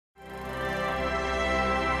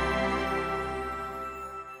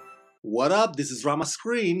What up? This is Rama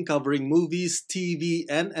Screen covering movies, TV,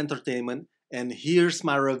 and entertainment, and here's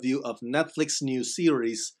my review of Netflix new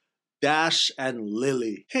series, Dash and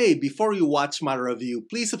Lily. Hey, before you watch my review,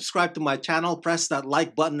 please subscribe to my channel, press that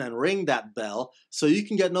like button, and ring that bell so you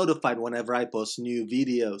can get notified whenever I post new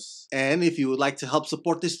videos. And if you would like to help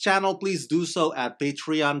support this channel, please do so at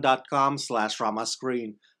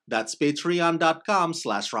patreon.com/ramascreen. That's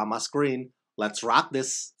patreon.com/ramascreen. Let's rock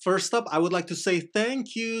this. First up, I would like to say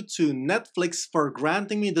thank you to Netflix for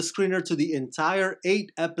granting me the screener to the entire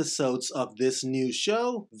 8 episodes of this new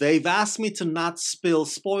show. They've asked me to not spill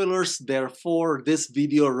spoilers, therefore this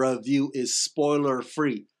video review is spoiler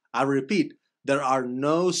free. I repeat, there are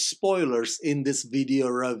no spoilers in this video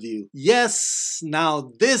review. Yes,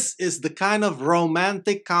 now this is the kind of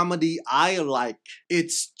romantic comedy I like.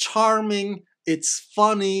 It's charming, it's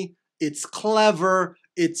funny, it's clever,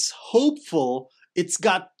 it's hopeful, it's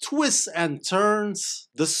got twists and turns,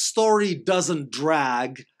 the story doesn't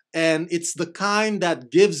drag, and it's the kind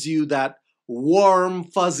that gives you that warm,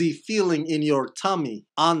 fuzzy feeling in your tummy.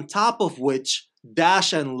 On top of which,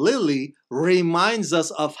 Dash and Lily reminds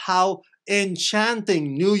us of how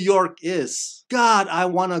enchanting New York is. God, I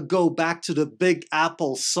want to go back to the Big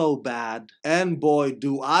Apple so bad. And boy,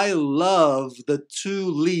 do I love the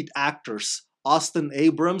 2 lead actors, Austin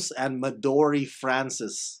Abrams and Midori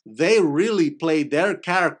Francis. They really play their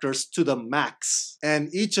characters to the max,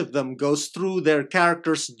 and each of them goes through their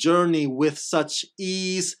character's journey with such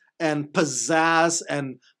ease and pizzazz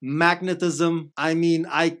and magnetism. I mean,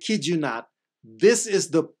 I kid you not. This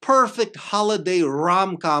is the perfect holiday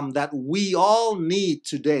rom-com that we all need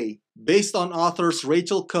today. Based on authors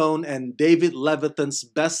Rachel Cohn and David Levitin's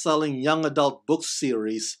best-selling young adult book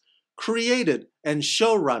series, created and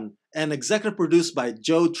showrun and executive produced by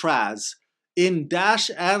Joe Traz, in Dash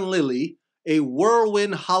and Lily, a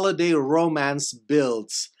whirlwind holiday romance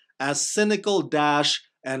builds as cynical Dash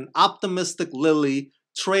and optimistic Lily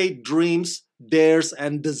trade dreams, dares,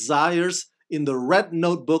 and desires in the red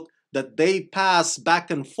notebook that they pass back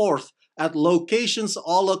and forth at locations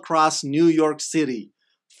all across New York City,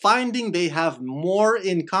 finding they have more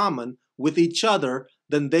in common with each other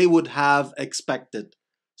than they would have expected.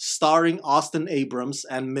 Starring Austin Abrams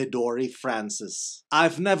and Midori Francis.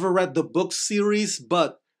 I've never read the book series,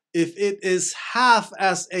 but if it is half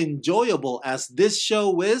as enjoyable as this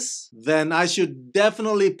show is, then I should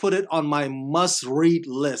definitely put it on my must-read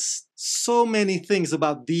list. So many things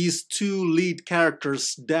about these 2 lead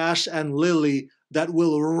characters, Dash and Lily, that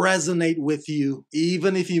will resonate with you,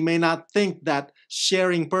 even if you may not think that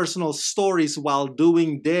sharing personal stories while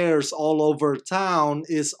doing dares all over town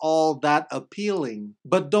is all that appealing.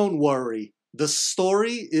 But don't worry, the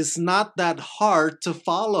story is not that hard to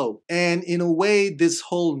follow. And in a way, this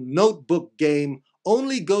whole notebook game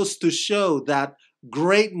only goes to show that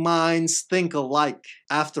great minds think alike.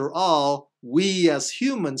 After all, we as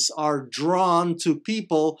humans are drawn to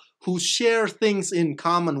people who share things in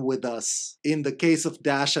common with us. In the case of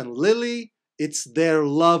Dash and Lily, it's their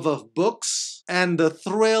love of books and the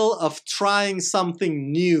thrill of trying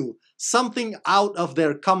something new, something out of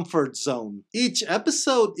their comfort zone. Each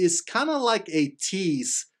episode is kind of like a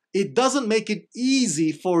tease. It doesn't make it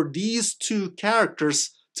easy for these 2 characters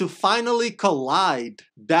to finally collide.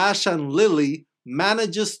 Dash and Lily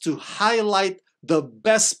manages to highlight the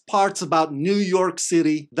best parts about New York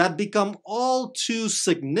City that become all too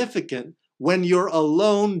significant when you're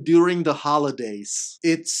alone during the holidays.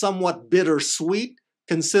 It's somewhat bittersweet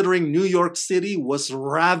considering New York City was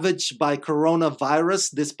ravaged by coronavirus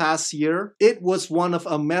this past year. It was one of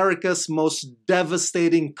America's most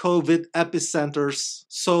devastating COVID epicenters.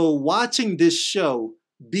 So watching this show,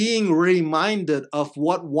 being reminded of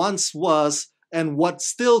what once was and what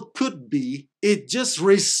still could be, it just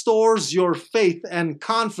restores your faith and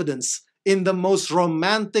confidence in the most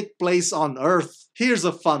romantic place on earth. Here's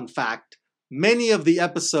a fun fact. Many of the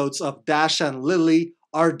episodes of Dash and Lily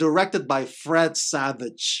are directed by Fred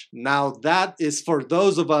Savage. Now that is for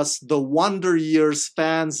those of us, the Wonder Years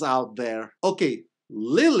fans out there. Okay,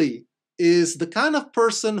 Lily is the kind of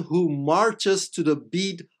person who marches to the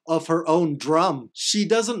beat of her own drum. She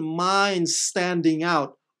doesn't mind standing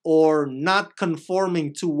out or not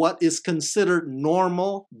conforming to what is considered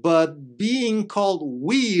normal, but being called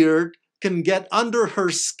weird can get under her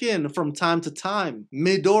skin from time to time.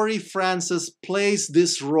 Midori Francis plays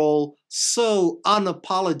this role so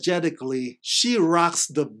unapologetically. She rocks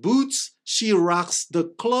the boots, she rocks the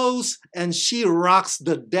clothes, and she rocks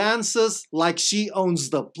the dances like she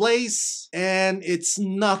owns the place. And it's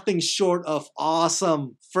nothing short of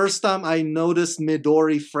awesome. First time I noticed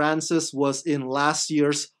Midori Francis was in last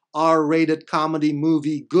year's R-rated comedy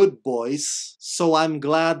movie Good Boys, so I'm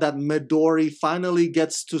glad that Midori finally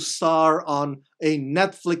gets to star on a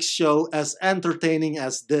Netflix show as entertaining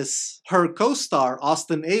as this. Her co-star,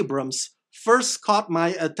 Austin Abrams, first caught my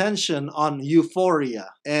attention on Euphoria,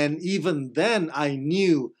 and even then I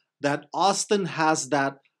knew that Austin has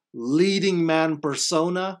that leading man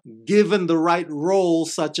persona, given the right role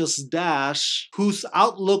such as Dash, whose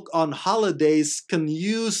outlook on holidays can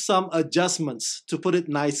use some adjustments, to put it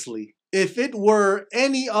nicely. If it were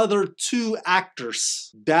any other two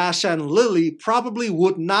actors, Dash and Lily probably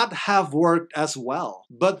would not have worked as well.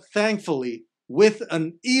 But thankfully, with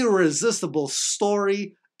an irresistible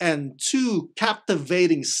story and two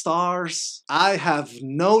captivating stars, I have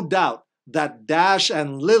no doubt that Dash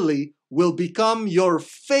and Lily will become your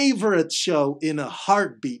favorite show in a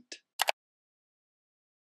heartbeat.